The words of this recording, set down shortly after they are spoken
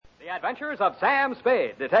The Adventures of Sam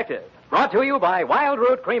Spade, Detective. Brought to you by Wild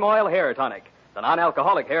Root Cream Oil Hair Tonic, the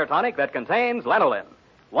non-alcoholic hair tonic that contains lanolin.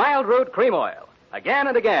 Wild Root Cream Oil. Again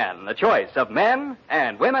and again, the choice of men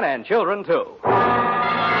and women and children, too.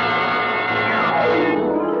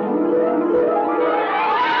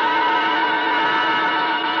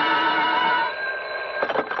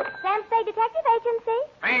 Sam Spade Detective Agency?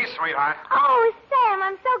 Me, sweetheart. Oh, Sam,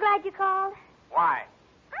 I'm so glad you called. Why?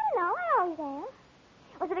 I don't know. I always am.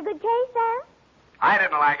 Was it a good case, Sam? I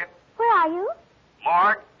didn't like it. Where are you?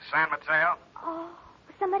 Morgue, San Mateo. Oh,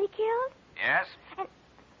 was somebody killed? Yes? Well,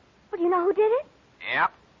 do you know who did it?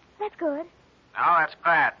 Yep. That's good. No, that's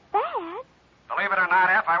bad. Bad? Believe it or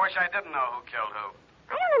not, F, I wish I didn't know who killed who.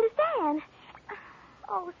 I don't understand.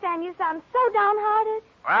 Oh, Sam, you sound so downhearted.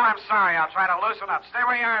 Well, I'm sorry. I'll try to loosen up. Stay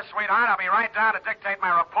where you are, sweetheart. I'll be right down to dictate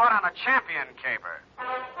my report on the champion caper.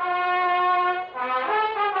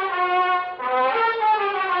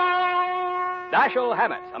 Dashiell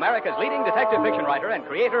Hammett, America's leading detective fiction writer and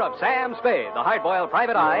creator of Sam Spade, the hard-boiled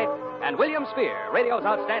private eye, and William Spear, radio's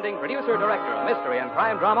outstanding producer-director of mystery and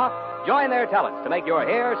crime drama, join their talents to make your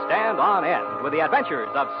hair stand on end with the adventures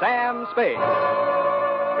of Sam Spade.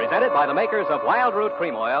 Presented by the makers of Wild Root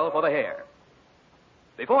Cream Oil for the hair.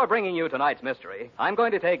 Before bringing you tonight's mystery, I'm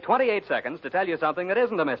going to take 28 seconds to tell you something that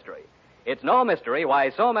isn't a mystery. It's no mystery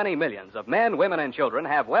why so many millions of men, women, and children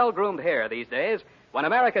have well-groomed hair these days when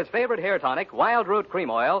America's favorite hair tonic, Wild Root Cream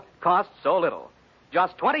Oil, costs so little.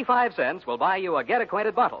 Just 25 cents will buy you a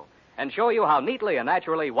get-acquainted bottle and show you how neatly and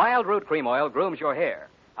naturally Wild Root Cream Oil grooms your hair,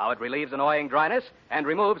 how it relieves annoying dryness and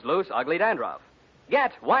removes loose, ugly dandruff.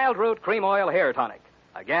 Get Wild Root Cream Oil Hair Tonic.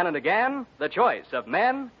 Again and again, the choice of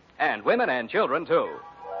men and women and children, too.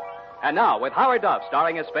 And now, with Howard Duff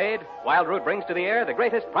starring as Spade, Wild Root brings to the air the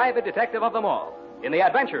greatest private detective of them all in the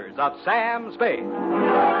adventures of Sam Spade.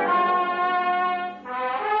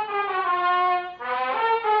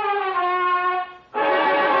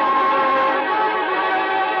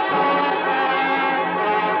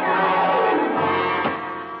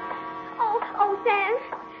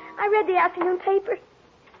 The afternoon paper.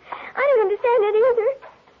 I don't understand it either.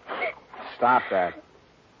 Stop that.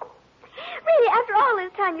 Really, after all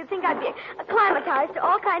this time, you'd think I'd be acclimatized to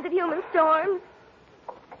all kinds of human storms.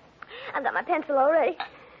 I've got my pencil already.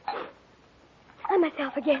 I'm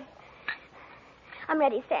myself again. I'm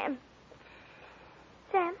ready, Sam.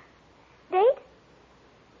 Sam, date?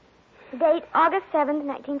 Date, August 7th,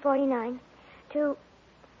 1949. To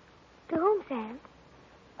whom, Sam?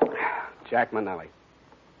 Jack Manelli.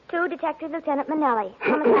 To Detective Lieutenant Manelli,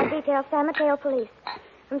 Homicide Detail, San Mateo Police.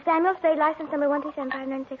 From Samuel Spade, license number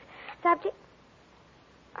 1375996. Subject...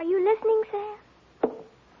 Are you listening, Sam?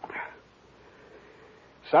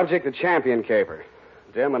 Subject, the champion caper.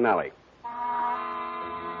 Dear Manelli.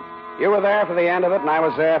 You were there for the end of it, and I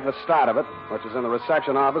was there for the start of it, which is in the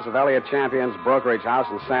reception office of Elliot Champion's brokerage house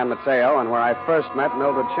in San Mateo, and where I first met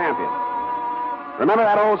Mildred Champion. Remember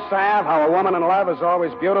that old salve, how a woman in love is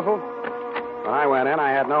always beautiful? When I went in,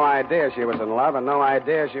 I had no idea she was in love and no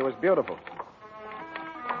idea she was beautiful.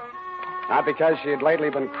 Not because she had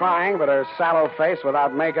lately been crying, but her sallow face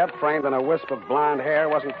without makeup, framed in a wisp of blonde hair,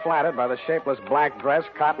 wasn't flattered by the shapeless black dress,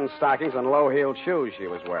 cotton stockings, and low-heeled shoes she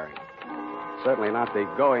was wearing. Certainly not the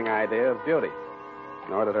going idea of beauty.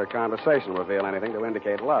 Nor did her conversation reveal anything to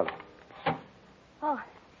indicate love. Oh,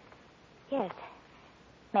 yes.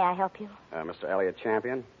 May I help you? Mr. Elliot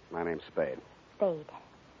Champion, my name's Spade. Spade.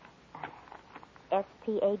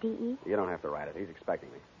 S-P-A-D-E? You don't have to write it. He's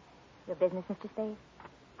expecting me. Your business, Mr. Spade?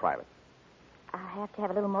 Private. I'll have to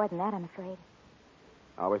have a little more than that, I'm afraid.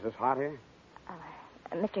 Always this hot here?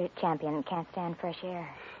 Mr. Champion can't stand fresh air.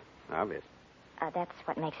 Obvious. That's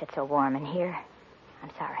what makes it so warm in here.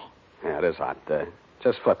 I'm sorry. Yeah, it is hot.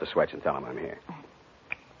 Just flip the switch and tell him I'm here.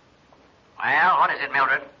 Well, what is it,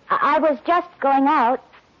 Mildred? I was just going out.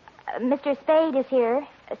 Mr. Spade is here.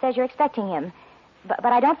 Says you're expecting him. But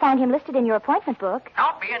I don't find him listed in your appointment book.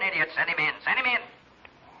 Don't be an idiot. Send him in. Send him in.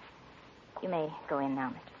 You may go in now,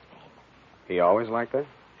 Mr. Spade. He always like that?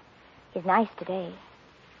 He's nice today.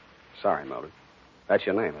 Sorry, Mildred. That's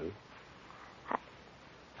your name, isn't it?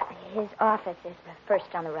 His office is the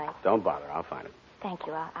first on the right. Don't bother. I'll find it. Thank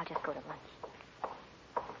you. I'll just go to lunch.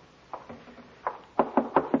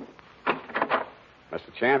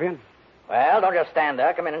 Mr. Champion? Well, don't just stand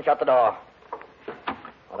there. Come in and shut the door.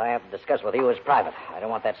 What I have to discuss with you is private. I don't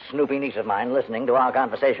want that snoopy niece of mine listening to our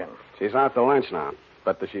conversation. She's out to lunch now.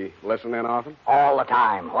 But does she listen in often? All the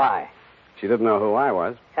time. Why? She didn't know who I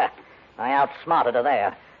was. I outsmarted her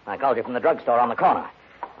there. I called you from the drugstore on the corner.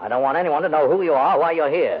 I don't want anyone to know who you are, why you're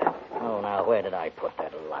here. Oh, now, where did I put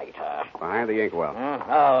that lighter? Behind the inkwell.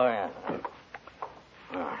 Oh, yeah.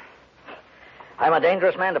 I'm a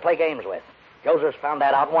dangerous man to play games with. Joseph's found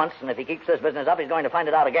that out once, and if he keeps this business up, he's going to find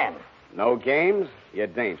it out again. No games, you're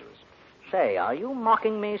dangerous. Say, are you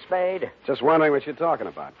mocking me, Spade? Just wondering what you're talking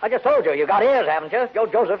about. I just told you. You got ears, haven't you? Joe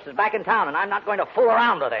Josephs is back in town, and I'm not going to fool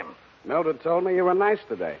around with him. Mildred told me you were nice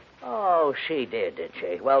today. Oh, she did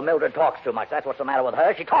she? Well, Mildred talks too much. That's what's the matter with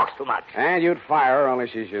her. She talks too much. And you'd fire her, only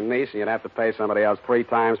she's your niece, and you'd have to pay somebody else 3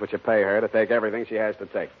 times what you pay her to take everything she has to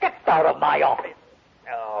take. Get out of my office.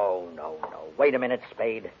 Oh, no. Wait a minute,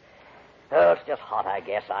 Spade. Oh, it's just hot, I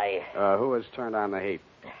guess. Who has turned on the heat?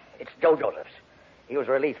 It's Joe Josephs. He was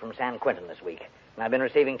released from San Quentin this week. And I've been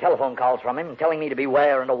receiving telephone calls from him telling me to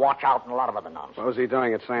beware and to watch out and a lot of other nonsense. What was he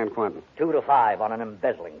doing at San Quentin? 2 to 5 on an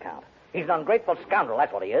embezzling count. He's an ungrateful scoundrel,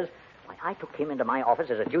 that's what he is. Why, I took him into my office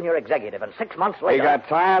as a junior executive, and 6 months later... He got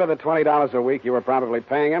tired of the $20 a week you were probably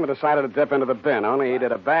paying him and decided to dip into the bin. Only he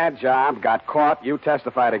did a bad job, got caught, you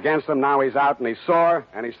testified against him, now he's out and he's sore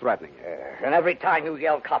and he's threatening you. And every time you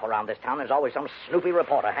yell cop around this town, there's always some snoopy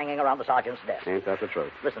reporter hanging around the sergeant's desk. Ain't that the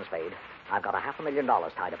truth? Listen, Spade, I've got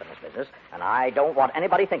 $500,000 tied up in this business, and I don't want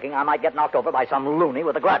anybody thinking I might get knocked over by some loony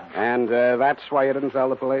with a grudge. And that's why you didn't tell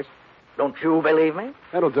the police? Don't you believe me?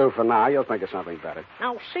 It'll do for now. You'll think of something better.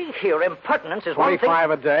 Now, see here, impertinence is one thing...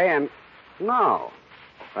 25 a day and... No.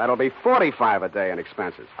 That'll be 45 a day in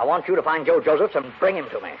expenses. I want you to find Joe Josephs and bring him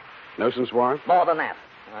to me. Nuisance warrant? More than that.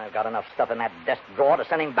 I've got enough stuff in that desk drawer to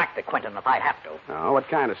send him back to Quentin if I have to. Oh, what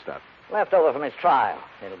kind of stuff? Left over from his trial.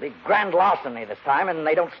 It'll be grand larceny this time, and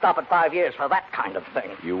they don't stop at 5 years for that kind of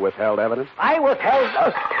thing. You withheld evidence? I withheld...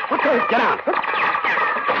 Get down!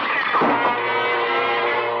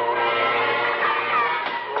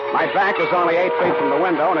 My back was only 8 feet from the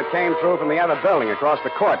window, and it came through from the other building across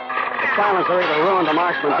the court. The silencer either ruined the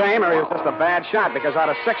marksman's aim, or he was just a bad shot, because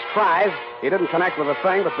out of 6 tries, he didn't connect with a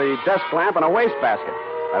thing but the desk lamp and a wastebasket.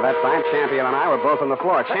 By that time, Champion and I were both on the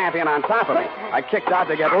floor, Champion on top of me. I kicked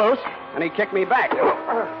out to get loose, and he kicked me back.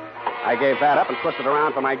 I gave that up and twisted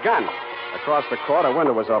around for my gun. Across the court, a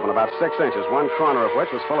window was open about 6 inches, one corner of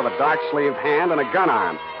which was full of a dark-sleeved hand and a gun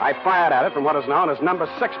arm. I fired at it from what is known as number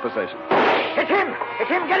 6 position. It's him!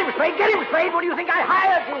 It's him! Get him, Spade! Get him, Spade! What do you think I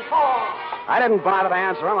hired you for? I didn't bother to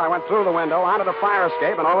answer him. I went through the window, onto the fire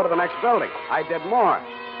escape, and over to the next building. I did more.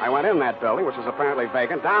 I went in that building, which was apparently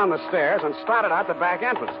vacant, down the stairs, and started out the back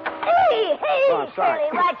entrance. Hey! Oh, I'm sorry.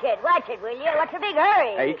 Silly, watch it, will you? What's the big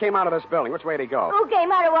hurry? Hey, he came out of this building. Which way did he go? Who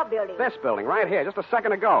came out of what building? This building, right here, just a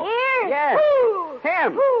second ago. Here? Yes. Who?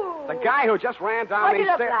 Him. Who? The guy who just ran down What'd these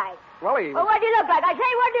he look stairs. like? Well, he... Oh, what'd he look like? I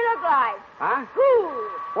say, what'd he look like? Huh? Who?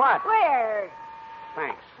 What? Where?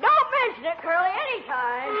 Thanks. Don't mention it, Curly,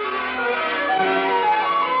 anytime.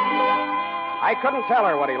 I couldn't tell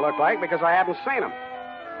her what he looked like because I hadn't seen him.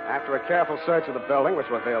 After a careful search of the building, which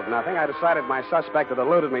revealed nothing, I decided my suspect had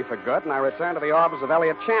eluded me for good, and I returned to the office of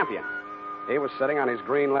Elliot Champion. He was sitting on his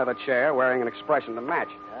green leather chair, wearing an expression to match.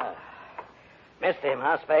 Missed him,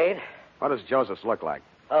 huh, Spade? What does Josephs look like?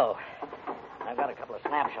 Oh, I've got a couple of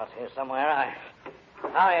snapshots here somewhere.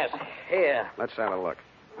 Oh, yes, here. Let's have a look.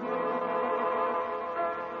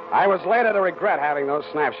 I was later to regret having those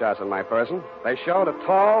snapshots in my person. They showed a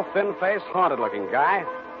tall, thin-faced, haunted-looking guy,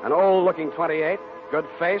 an old-looking 28, good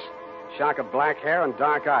face, shock of black hair, and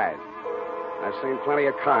dark eyes. I've seen plenty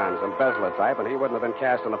of cons, embezzler type, and he wouldn't have been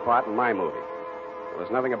cast in a part in my movie. There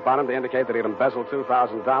was nothing about him to indicate that he'd embezzled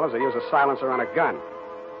 $2,000 or use a silencer on a gun.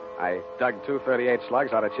 I dug 238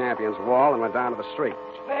 slugs out of Champion's wall and went down to the street.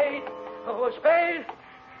 Spade! Oh, Spade!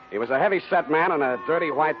 He was a heavy-set man in a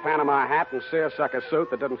dirty white Panama hat and seersucker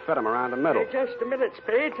suit that didn't fit him around the middle. Hey, just a minute,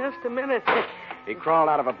 Spade, just a minute. He crawled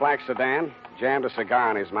out of a black sedan, jammed a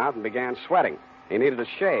cigar in his mouth, and began sweating. He needed a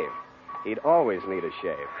shave. He'd always need a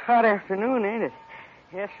shave. Hot afternoon, ain't it?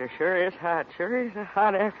 Yes, sir, sure is hot. Sure is a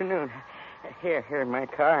hot afternoon. Here, my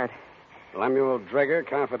card. Lemuel Drigger,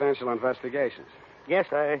 Confidential Investigations. Guess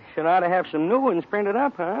I should ought to have some new ones printed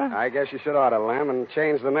up, huh? I guess you should order, Lem, and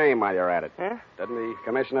change the name while you're at it. Huh? Didn't the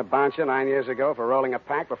commissioner bounce you 9 years ago for rolling a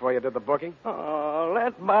pack before you did the booking? Oh,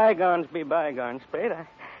 let bygones be bygones, Spade.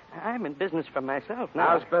 I'm in business for myself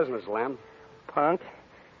now. How's business, Lem? Punk.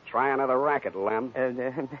 Try another racket, Lem.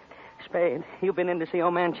 Spade, you been in to see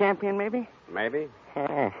old man Champion, maybe? Maybe.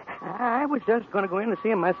 I was just going to go in to see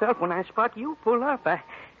him myself when I spot you pull up. I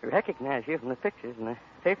recognize you from the pictures in the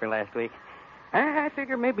paper last week. I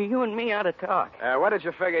figure maybe you and me ought to talk. What did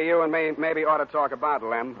you figure you and me maybe ought to talk about,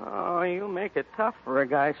 Lem? Oh, you make it tough for a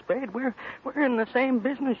guy, Spade. We're in the same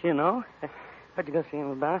business, you know. What'd you go see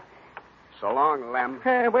him about? So long, Lem.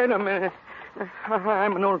 Hey, wait a minute.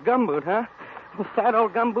 I'm an old gumboot, huh? A fat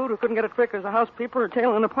old gumboot who couldn't get a trick as a housekeeper or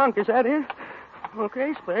tailing a punk. Is that it?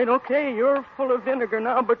 Okay, Spade, okay. You're full of vinegar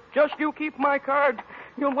now, but just you keep my card.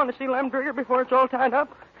 You don't want to see Lem Drigger before it's all tied up?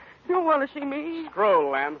 You don't want to see me?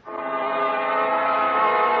 Screw Lem.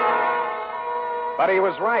 But he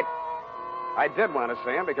was right. I did want to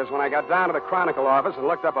see him because when I got down to the Chronicle office and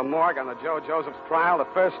looked up a morgue on the Joe Josephs trial, the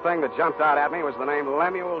first thing that jumped out at me was the name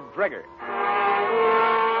Lemuel Drigger.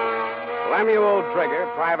 Lemuel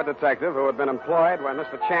Drigger, private detective who had been employed when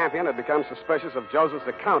Mr. Champion had become suspicious of Joseph's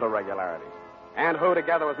account irregularities, and who,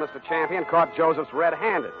 together with Mr. Champion, caught Josephs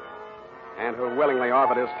red-handed, and who willingly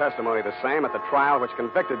offered his testimony the same at the trial which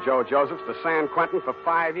convicted Joe Josephs to San Quentin for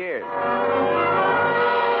 5 years.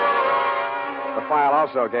 The file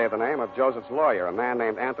also gave the name of Joseph's lawyer, a man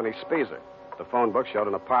named Anthony Speazer. The phone book showed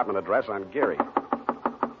an apartment address on Geary.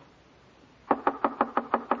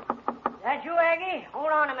 That you, Aggie?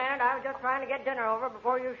 Hold on a minute. I was just trying to get dinner over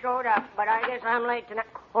before you showed up, but I guess I'm late tonight.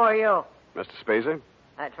 Who are you? Mr. Speazer?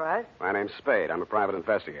 That's right. My name's Spade. I'm a private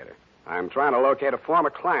investigator. I'm trying to locate a former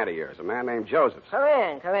client of yours, a man named Josephs. Come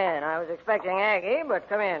in, come in. I was expecting Aggie, but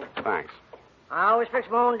come in. Thanks. I always fix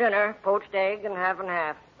my own dinner, poached egg and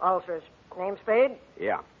half. Ulcers. Name Spade?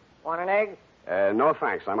 Yeah. Want an egg? No,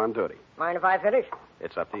 thanks. I'm on duty. Mind if I finish?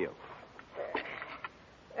 It's up to you.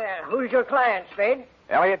 Who's your client, Spade?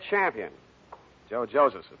 Elliot Champion. Joe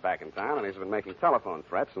Josephs is back in town, and he's been making telephone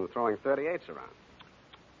threats and throwing 38s around.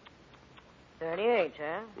 38,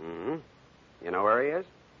 huh? Mm-hmm. You know where he is?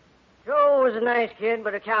 Joe was a nice kid,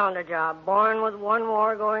 but a calendar job. Born with one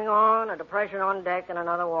war going on, a depression on deck, and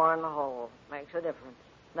another war in the hold. Makes a difference.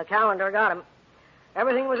 The calendar got him.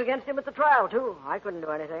 Everything was against him at the trial, too. I couldn't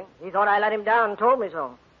do anything. He thought I let him down and told me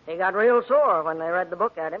so. He got real sore when they read the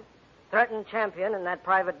book at him. Threatened Champion and that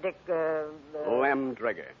private dick, Lem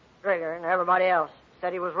Drigger. Drigger and everybody else.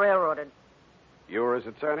 Said he was railroaded. You were his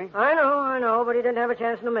attorney? I know, but he didn't have a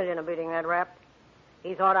chance in a million of beating that rap.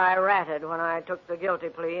 He thought I ratted when I took the guilty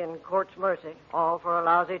plea in court's mercy, all for a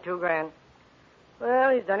lousy $2,000. Well,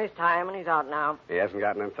 he's done his time and he's out now. He hasn't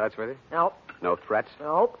gotten in touch with you? Nope. No threats?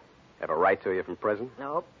 Nope. Ever write to you from prison?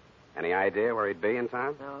 Nope. Any idea where he'd be in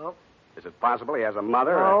town? Nope. Is it possible he has a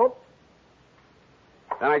mother? Nope.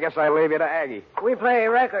 Then I guess I leave you to Aggie. We play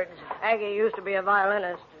records. Aggie used to be a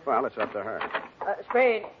violinist. Well, it's up to her.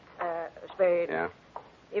 Spade. Spade. Yeah?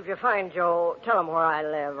 If you find Joe, tell him where I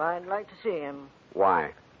live. I'd like to see him.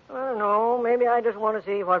 Why? I don't know. Maybe I just want to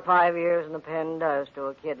see what 5 years in the pen does to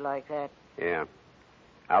a kid like that. Yeah.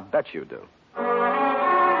 I'll bet you do.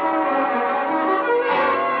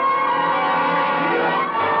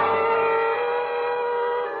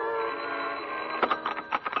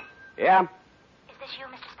 Yeah? Is this you,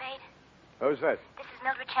 Mr. Spade? Who's this? This is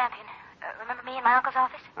Mildred Champion. Remember me in my uncle's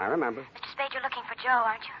office? I remember. Mr. Spade, you're looking for Joe,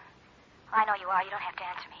 aren't you? Well, I know you are. You don't have to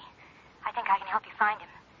answer me. I think I can help you find him.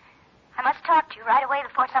 I must talk to you right away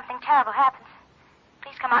before something terrible happens.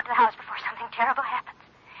 Please come out to the house before something terrible happens.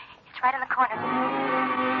 It's right in the corner.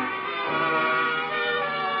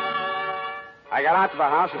 I got out to the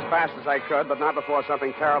house as fast as I could, but not before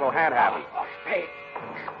something terrible had happened. Spade.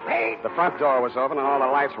 The front door was open and all the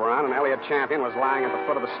lights were on, and Elliot Champion was lying at the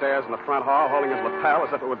foot of the stairs in the front hall holding his lapel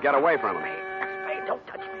as if it would get away from him. Spade, don't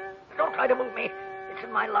touch me. Don't try to move me. It's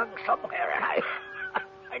in my lungs somewhere, and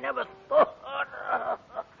I never thought.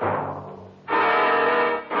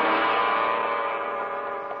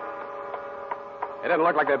 It didn't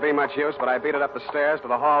look like there'd be much use, but I beat it up the stairs to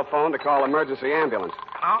the hall phone to call emergency ambulance.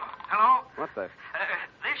 Hello? Hello? What the?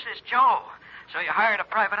 This is Joe. So you hired a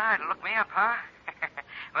private eye to look me up, huh?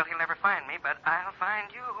 Well, he'll never find me, but I'll find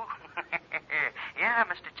you. Yeah,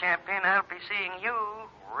 Mr. Champion, I'll be seeing you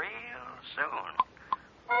real soon.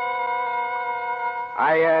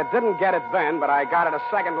 I didn't get it then, but I got it a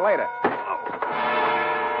second later.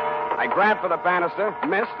 I grabbed for the banister,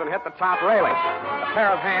 missed, and hit the top railing. A pair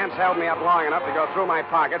of hands held me up long enough to go through my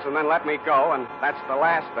pockets and then let me go, and that's the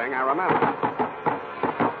last thing I remember.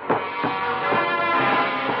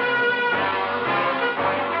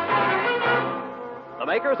 The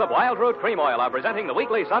makers of Wild Root Cream Oil are presenting the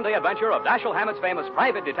weekly Sunday adventure of Dashiell Hammett's famous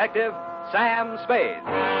private detective, Sam Spade.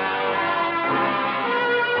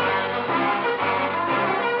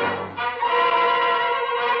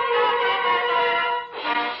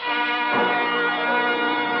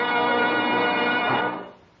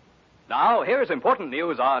 Now, here's important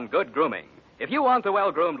news on good grooming. If you want the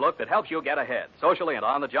well-groomed look that helps you get ahead, socially and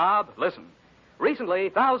on the job, listen. Recently,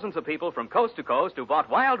 thousands of people from coast to coast who bought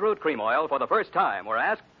Wild Root Cream Oil for the first time were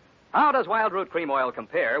asked, how does Wild Root Cream Oil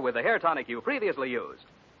compare with the hair tonic you previously used?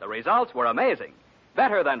 The results were amazing.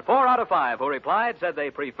 Better than 4 out of 5 who replied said they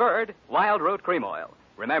preferred Wild Root Cream Oil.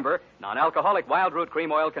 Remember, non-alcoholic Wild Root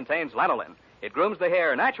Cream Oil contains lanolin. It grooms the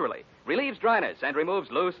hair naturally, relieves dryness, and removes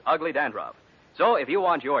loose, ugly dandruff. So if you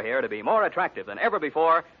want your hair to be more attractive than ever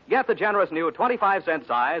before, get the generous new 25-cent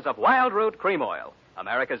size of Wild Root Cream Oil,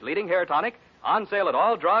 America's leading hair tonic, on sale at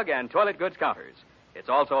all drug and toilet goods counters. It's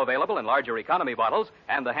also available in larger economy bottles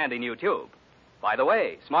and the handy new tube. By the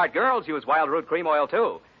way, smart girls use Wild Root Cream Oil,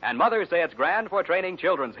 too, and mothers say it's grand for training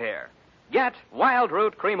children's hair. Get Wild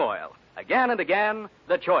Root Cream Oil. Again and again,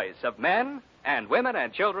 the choice of men and women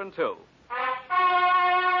and children, too.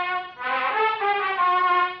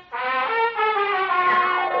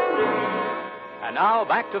 And now,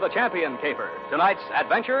 back to the champion caper. Tonight's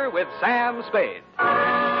adventure with Sam Spade.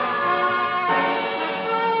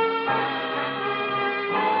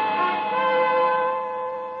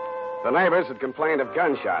 The neighbors had complained of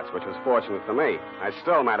gunshots, which was fortunate for me. I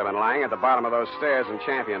still might have been lying at the bottom of those stairs in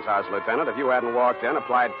Champion's house, Lieutenant, if you hadn't walked in,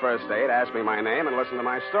 applied first aid, asked me my name, and listened to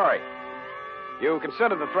my story. You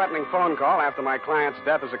considered the threatening phone call after my client's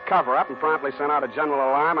death as a cover-up and promptly sent out a general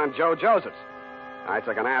alarm on Joe Josephs. I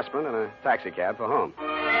took an aspirin and a taxicab for home.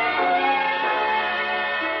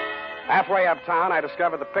 Halfway uptown, I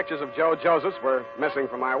discovered the pictures of Joe Josephs were missing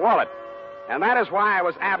from my wallet. And that is why I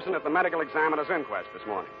was absent at the medical examiner's inquest this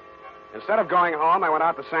morning. Instead of going home, I went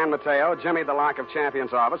out to San Mateo, jimmied the lock of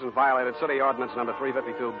Champion's office, and violated City Ordinance number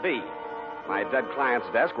 352B. My dead client's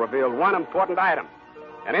desk revealed one important item.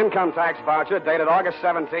 An income tax voucher dated August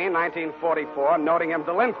 17, 1944, noting him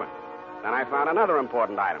delinquent. Then I found another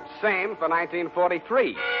important item, same for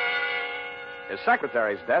 1943. His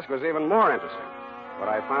secretary's desk was even more interesting. What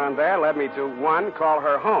I found there led me to, 1, call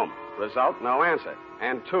her home. Result, no answer.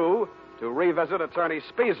 And 2, to revisit Attorney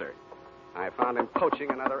Speezer. I found him poaching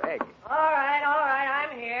another egg. All right,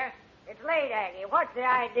 I'm here. It's late, Aggie. What's the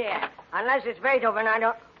idea? Unless it's Beethoven, I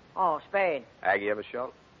don't... Oh, Spade. Aggie have a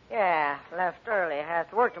show? Yeah, left early. Has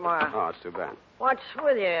to work tomorrow. Oh, it's too bad. What's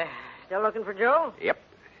with you? Still looking for Joe? Yep.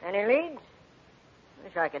 Any leads?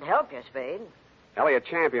 Wish I could help you, Spade. Elliot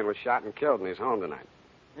Champion was shot and killed in his home tonight.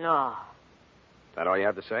 No. Is that all you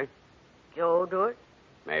have to say? Joe do it?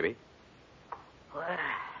 Maybe. Well,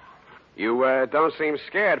 You don't seem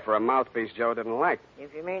scared for a mouthpiece Joe didn't like.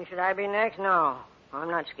 if you mean should I be next, no. I'm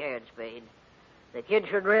not scared, Spade. The kid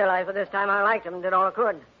should realize by this time I liked him and did all I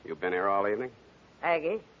could. You've been here all evening?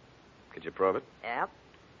 Aggie? Could you prove it? Yep.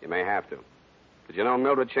 You may have to. Did you know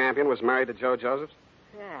Mildred Champion was married to Joe Josephs?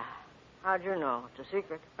 Yeah. How'd you know? It's a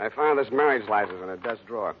secret. I found this marriage license in her desk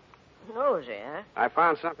drawer. Nosy, huh? I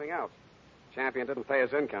found something else. Champion didn't pay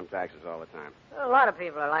his income taxes all the time. A lot of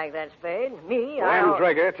people are like that, Spade. Me, Lem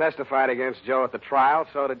Drigger testified against Joe at the trial,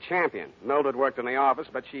 so did Champion. Mildred worked in the office,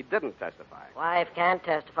 but she didn't testify. Wife can't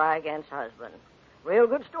testify against husband. Real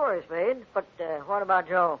good story, Spade. But what about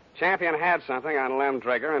Joe? Champion had something on Lem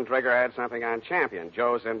Drigger, and Drigger had something on Champion.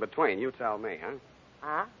 Joe's in between. You tell me, huh?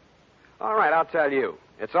 Huh? All right, I'll tell you.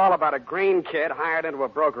 It's all about a green kid hired into a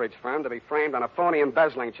brokerage firm to be framed on a phony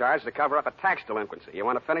embezzling charge to cover up a tax delinquency. You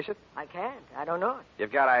want to finish it? I can't. I don't know it.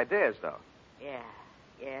 You've got ideas, though. Yeah,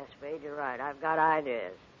 Spade, you're right. I've got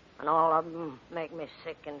ideas. And all of them make me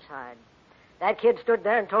sick inside. That kid stood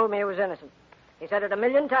there and told me he was innocent. He said it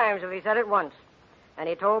 1,000,000 times if he said it once. And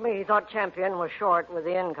he told me he thought Champion was short with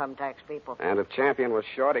the income tax people. And if Champion was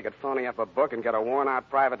short, he could phony up a book and get a worn-out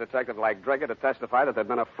private detective like Drigger to testify that there'd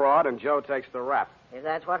been a fraud, and Joe takes the rap. If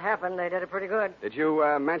that's what happened, they did it pretty good. Did you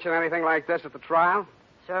mention anything like this at the trial?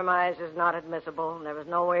 Surmise is not admissible. There was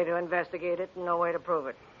no way to investigate it and no way to prove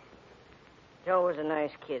it. Joe was a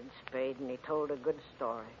nice kid, Spade, and he told a good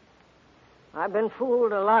story. I've been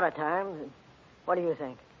fooled a lot of times. What do you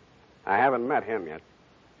think? I haven't met him yet.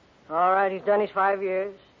 All right, he's done his 5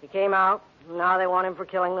 years. He came out, and now they want him for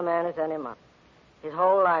killing the man who sent him up. His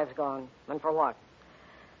whole life's gone. And for what?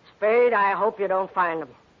 Spade, I hope you don't find him.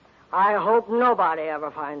 I hope nobody ever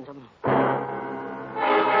finds him.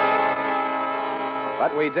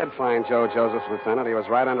 But we did find Joe Josephs, Lieutenant. He was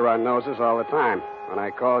right under our noses all the time. When I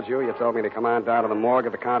called you, you told me to come on down to the morgue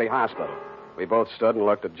of the county hospital. We both stood and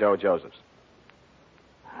looked at Joe Josephs.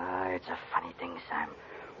 It's a funny thing, Sam.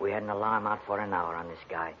 We had an alarm out for an hour on this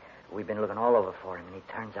guy. We've been looking all over for him, and he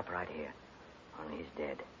turns up right here. Only he's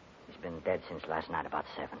dead. He's been dead since last night about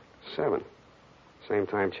 7. 7? Same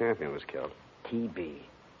time Champion was killed. TB.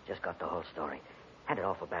 Just got the whole story. Had it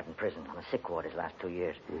awful bad in prison on the sick ward his last 2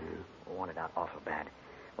 years. Mm-hmm. Wanted out awful bad.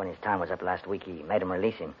 When his time was up last week, he made him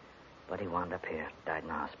release him. But he wound up here, died in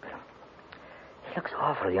the hospital. He looks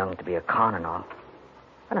awful young to be a con and all.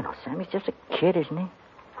 I don't know, Sam. He's just a kid, isn't he?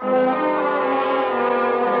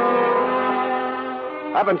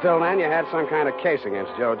 Up until then, you had some kind of case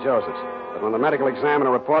against Joe Josephs. But when the medical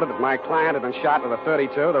examiner reported that my client had been shot with a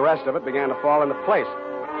 .32, the rest of it began to fall into place.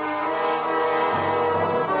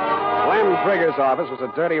 Lem Drigger's office was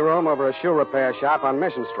a dirty room over a shoe repair shop on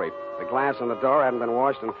Mission Street. The glass in the door hadn't been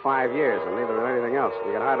washed in 5 years, and neither had anything else.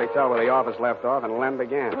 You could hardly tell where the office left off and Lem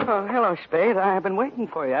began. Oh, hello, Spade. I've been waiting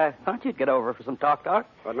for you. I thought you'd get over for some talk.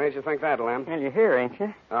 What made you think that, Lem? Well, you're here, ain't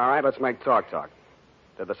you? All right, let's make talk.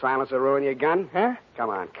 Did the silencer ruin your gun? Huh? Come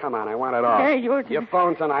on. I want it all. Hey, You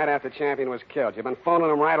phoned tonight after Champion was killed. You've been phoning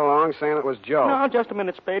him right along saying it was Joe. No, just a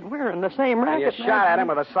minute, Spade. We're in the same And you racket. shot at him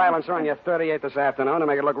with a silencer on your 38 this afternoon to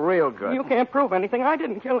make it look real good. You can't prove anything. I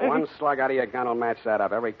didn't kill him. One slug out of your gun will match that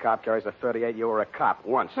up. Every cop carries a 38. You were a cop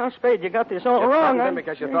once. Now, Spade, you got this all You wrong. threatened him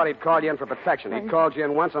because you thought he'd called you in for protection. He called you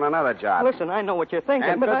in once on another job. Listen, I know what you're thinking,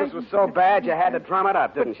 And but business was so bad you had to drum it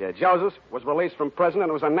up, didn't you? Joseph was released from prison, and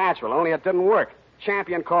it was a natural, only it didn't work.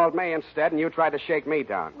 Champion called me instead, and you tried to shake me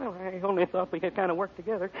down. Well, I only thought we could kind of work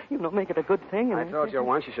together. Make it a good thing. I told you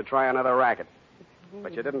once you should try another racket.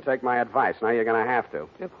 But you didn't take my advice. Now you're going to have to.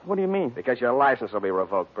 What do you mean? Because your license will be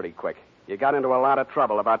revoked pretty quick. You got into a lot of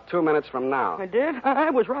trouble about 2 minutes from now. I did?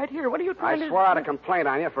 I was right here. What are you trying to... I swore out a complaint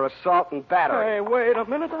on you for assault and battery. Hey, wait a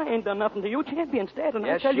minute. I ain't done nothing to you. Champion's dead, and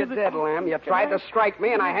Yes, I tell you that... did, Lem. You tried to strike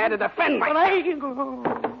me, and I had to defend myself.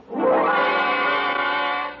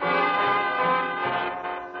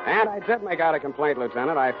 And I did make out a complaint,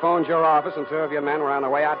 Lieutenant. I phoned your office, and 2 of your men were on the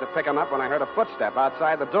way out to pick him up when I heard a footstep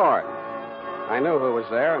outside the door. I knew who was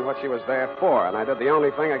there and what she was there for, and I did the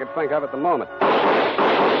only thing I could think of at the moment.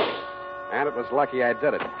 And it was lucky I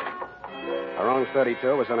did it. Her own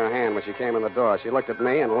 32 was in her hand when she came in the door. She looked at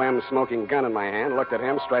me, and Lem's smoking gun in my hand, looked at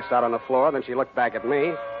him, stretched out on the floor, then she looked back at me,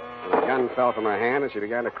 and the gun fell from her hand, and she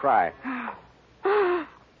began to cry.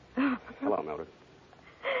 Hello, Mildred.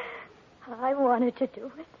 I wanted to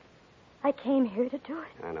do it. I came here to do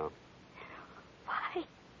it. I know. Why?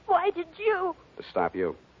 Why did you? To stop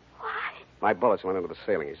you. Why? My bullets went into the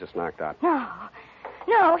ceiling. He's just knocked out.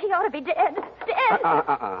 No, he ought to be dead. Dead.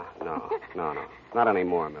 No. Not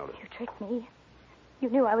anymore, Mildred. You tricked me. You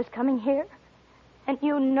knew I was coming here. And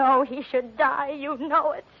you know he should die. You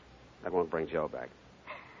know it. That won't bring Joe back.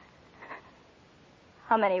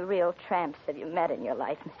 How many real tramps have you met in your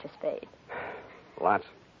life, Mr. Spade? Lots.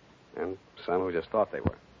 And some who just thought they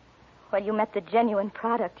were. Well, you met the genuine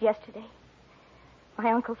product yesterday.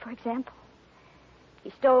 My uncle, for example.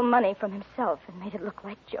 He stole money from himself and made it look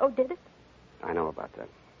like Joe did it. I know about that.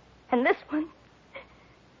 And this one?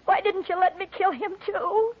 Why didn't you let me kill him,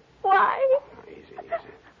 too? Why? Easy.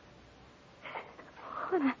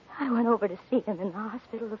 When I went over to see him in the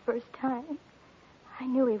hospital the first time, I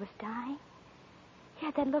knew he was dying. He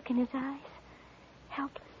had that look in his eyes.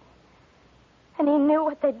 Helpless. And he knew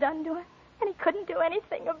what they'd done to him, and he couldn't do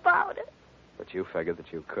anything about it. But you figured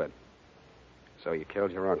that you could. So you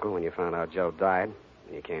killed your uncle when you found out Joe died,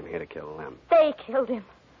 and you came here to kill Lem. They killed him.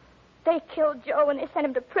 They killed Joe, and they sent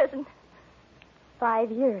him to prison. 5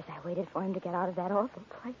 years I waited for him to get out of that awful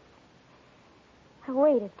place. I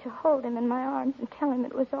waited to hold him in my arms and tell him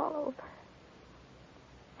it was all over.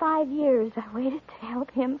 5 years I waited to help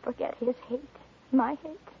him forget his hate, my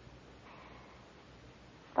hate.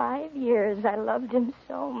 5 years I loved him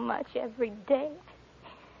so much every day.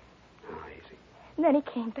 Oh, easy. And then he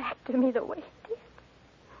came back to me the way he did.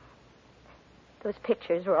 Those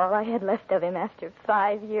pictures were all I had left of him after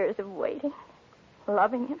 5 years of waiting,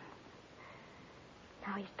 loving him.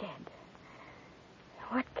 Now he's dead.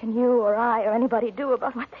 What can you or I or anybody do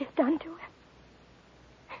about what they've done to him?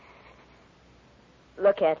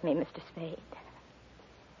 Look at me, Mr. Spade.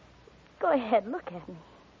 Go ahead, look at me.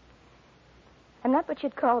 I'm not what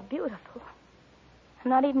you'd call beautiful. I'm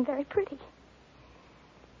not even very pretty.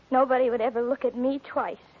 Nobody would ever look at me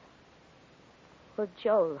twice. Well,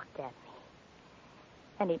 Joe looked at me.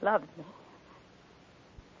 And he loved me.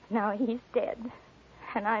 Now he's dead.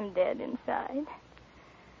 And I'm dead inside.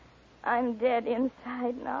 I'm dead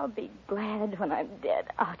inside, and I'll be glad when I'm dead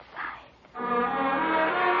outside.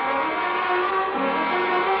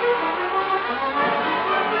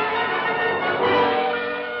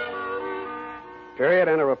 Period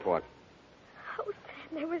and a report. Oh,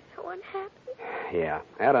 Sam, they were so unhappy. Yeah.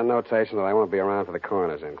 Add a notation that I won't be around for the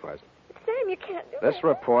coroner's inquest. Sam, you can't do This that.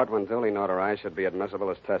 report, when duly notarized, should be admissible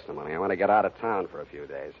as testimony. I want to get out of town for a few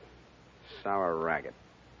days. Sour racket.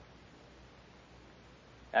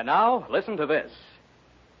 And now, listen to this.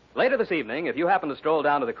 Later this evening, if you happen to stroll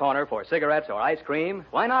down to the corner for cigarettes or ice cream,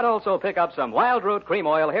 why not also pick up some Wild Root Cream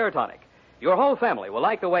Oil Hair Tonic? Your whole family will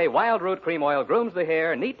like the way Wild Root Cream Oil grooms the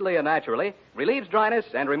hair neatly and naturally, relieves dryness,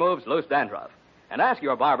 and removes loose dandruff. And ask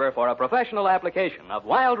your barber for a professional application of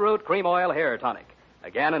Wild Root Cream Oil Hair Tonic.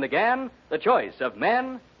 Again and again, the choice of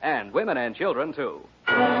men and women and children, too.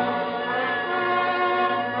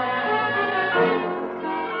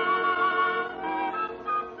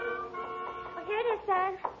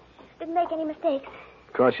 Didn't make any mistakes.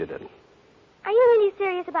 course you didn't. Are you really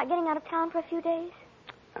serious about getting out of town for a few days?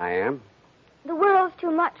 I am? The world's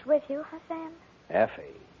too much with you, huh, Sam? Effie.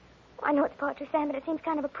 I know it's poetry, Sam, but it seems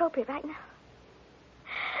kind of appropriate right now.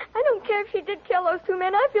 I don't care if she did kill those two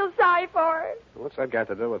men. I feel sorry for her. What's that got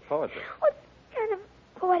to do with poetry? Well, it's kind of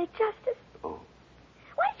poetic justice. Oh.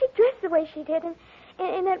 Why did she dress the way she did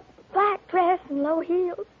in that black dress and low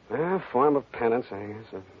heels? A form of penance, I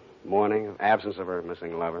guess. Of mourning, of absence of her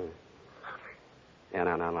missing lover. Lover? Yeah,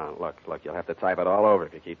 no. Look, you'll have to type it all over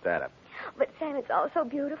if you keep that up. But, Sam, it's all so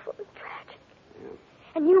beautiful and tragic. Yeah.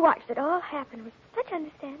 And you watched it all happen with such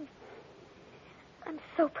understanding. I'm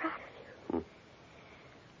so proud of you.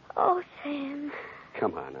 Oh, Sam.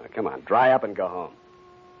 Come on. Dry up and go home.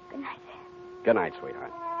 Good night, Sam. Good night,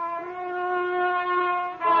 sweetheart.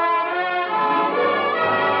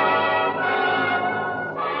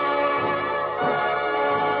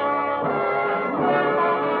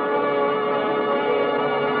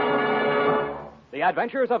 The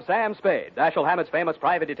Adventures of Sam Spade, Dashiell Hammett's famous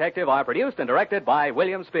private detective, are produced and directed by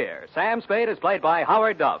William Spear. Sam Spade is played by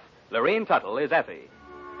Howard Duff. Lorene Tuttle is Effie.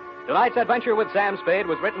 Tonight's adventure with Sam Spade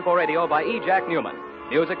was written for radio by E. Jack Newman.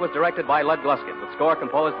 Music was directed by Lud Gluskin, with score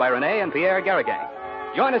composed by Renee and Pierre Garrigang.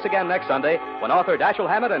 Join us again next Sunday when author Dashiell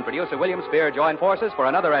Hammett and producer William Spear join forces for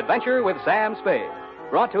another adventure with Sam Spade.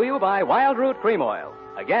 Brought to you by Wild Root Cream Oil.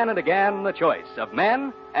 Again and again, the choice of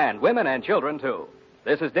men and women and children, too.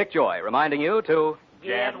 This is Dick Joy reminding you to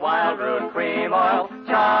get Wild Root Cream Oil,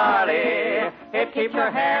 Charlie. It keeps your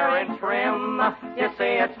hair in trim. You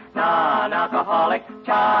see, it's non-alcoholic,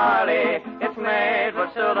 Charlie. It's made with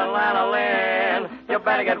soothing lanolin. You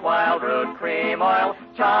better get Wild Root Cream Oil,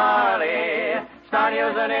 Charlie. Start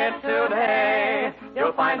using it today.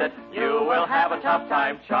 You'll find that you will have a tough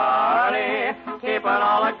time, Charlie, keeping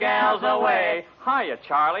all the gals away. Hiya,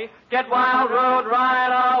 Charlie. Get Wild Root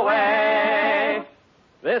right away.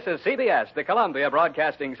 This is CBS, the Columbia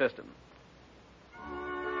Broadcasting System.